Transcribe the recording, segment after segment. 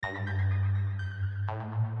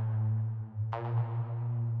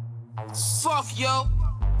Fuck, yo.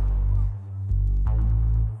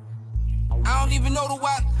 I don't even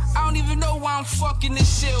know why I'm fucking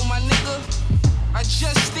this shit, my nigga. I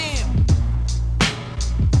just am.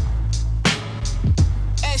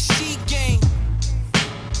 SC gang.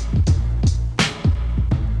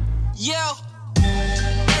 Yo.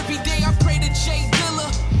 Every day I pray to Jay Dilla.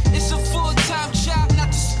 It's a full-time job,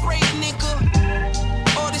 not to spray a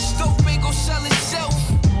nigga. All this dope ain't gon' sell itself.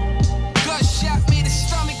 Gunshot made his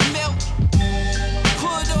stomach melt.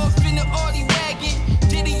 Pulled off in the Audi wagon.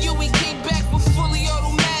 Did a U, he came back with fully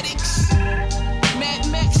automatics. Mad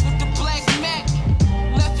Max with the black Mac.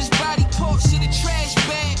 Left his body parts in a trash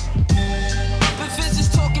bag. Up in visits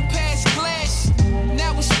talking past glass.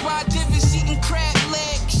 Now we spot divots eating crab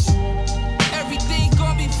legs. Everything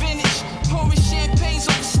gon' be vintage. Pouring champagnes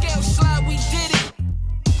on the scale slide, we did it.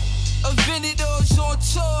 Aventadors on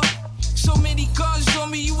tour. So many guns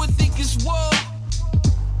on me, you would think it's war.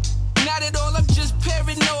 Not at all, I'm just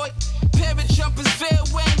paranoid. Parrot jumpers, fair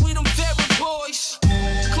wang, we them Vera boys.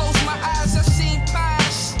 Close my eyes, I seen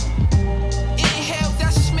pies. Inhaled,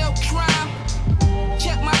 I smelled crime.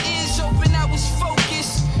 Kept my ears open, I was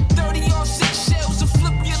focused. 30 on 6 shells to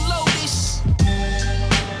flip your Lotus.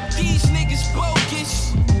 These niggas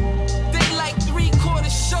bogus. They like 3/4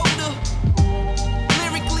 soda.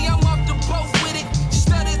 Lyrically, I'm off the boat with it.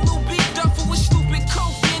 Studded Lou B duffel with stupid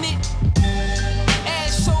coke in it.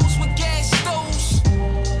 Assholes with gas stoves.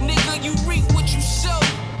 Nigga, you reap what you sow.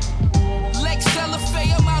 Lex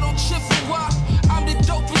Cellophane, I'm out on Chippewa. I'm the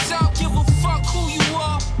dopest, I don't give a fuck who you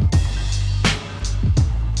are.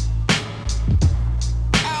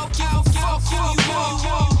 I don't give a fuck who you are.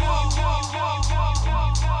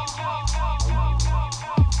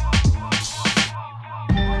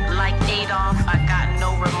 Like Adolf, I got no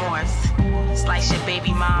remorse. Slice your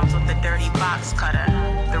baby moms with a dirty box cutter.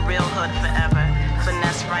 The real hood forever.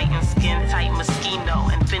 Finesse writing, skin tight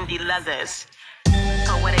Moschino and Fendi leathers.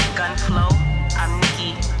 Poetic gun flow. I'm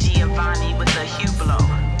Nikki Giovanni with a Hublot.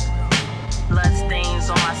 Blood stains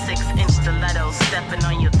on my 6-inch stilettos. Stepping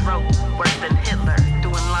on your throat. Worse than Hitler.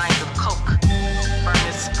 Doing lines of coke.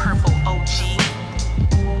 Burner's purple OG.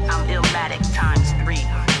 I'm Illmatic ×3.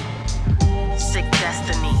 Sick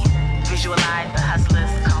destiny. Visualize the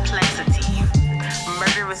hustler's complexity.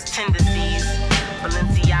 Murderous tendencies.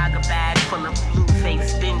 Balenciaga bag full of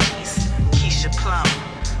blue-faced Benjis. Kiesha Plum.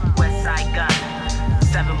 Westside Gunn.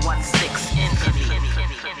 716.